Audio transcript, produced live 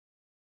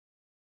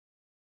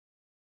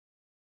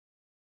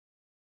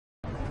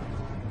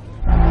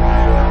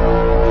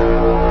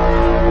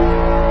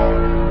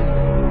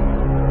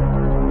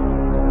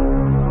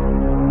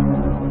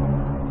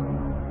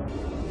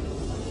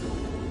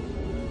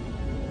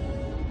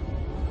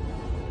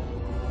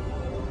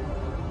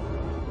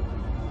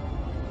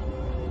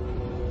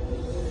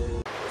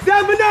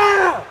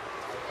Zephaniah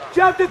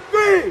chapter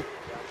 3,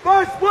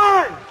 verse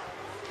 1.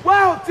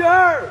 Wow to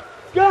her.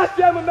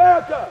 Goddamn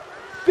America.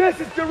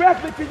 This is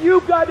directly to you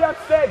goddamn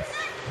snakes.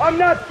 I'm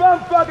not from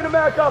fucking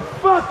America.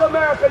 Fuck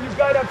America, you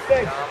goddamn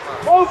snakes.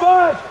 Move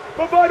on.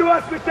 Bevor du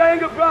hast mich dahin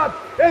gebracht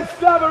in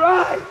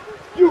Sklaverei.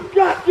 You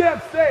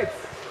goddamn snakes.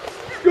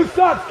 Du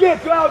sagst, geh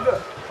zu Hause.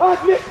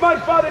 Hat nicht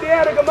mein Vater die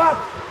Erde gemacht.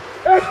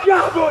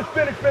 Egal wo ich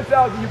bin zu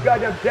Hause, you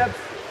goddamn depths.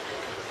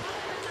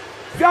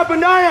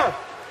 Zephaniah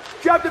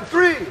chapter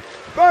 3,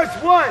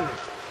 verse 1.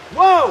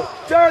 Woe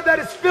to her that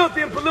is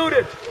filthy and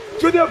polluted,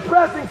 to the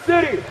oppressing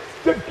city,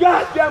 to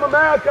goddamn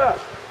America.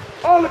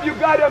 All of you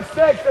goddamn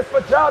snakes that's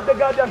vertraut der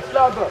goddamn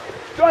Sklave.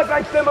 Du hast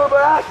ein Zimmer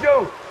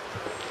Überraschung.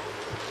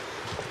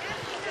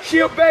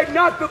 She obeyed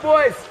not the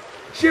voice.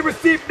 She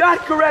received not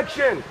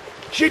correction.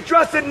 She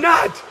trusted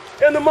not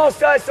in the Most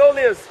High's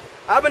holiness.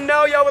 Aber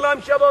now Yahweh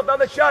Shabbat on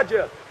the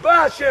Shadja.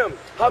 Bashim.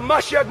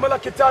 Hamashiach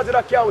Malakitazir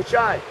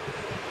Akyawashai.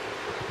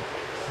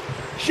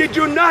 She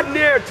drew not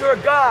near to her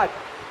God.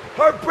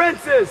 Her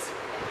princes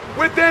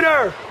within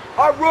her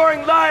are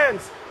roaring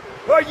lions.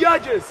 Her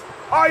judges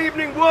are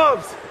evening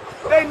wolves.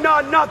 They gnaw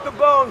not the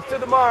bones to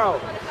the marrow.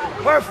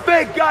 Her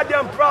fake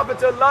goddamn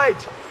prophets are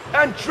light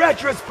and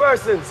treacherous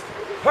persons.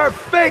 Her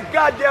fake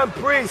goddamn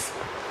priests.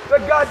 The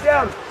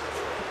goddamn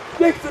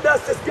stinks to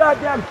us, this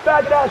goddamn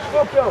faggot ass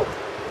Schwuppel.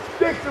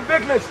 Stinks to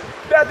wirklich,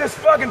 that this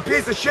fucking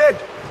piece of shit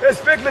is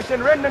wirklich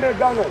in Rinden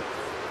gegangen.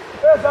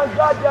 There's a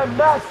goddamn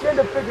mass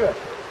Kinderfigur.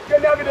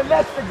 Genau wie der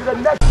letzte, der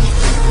next.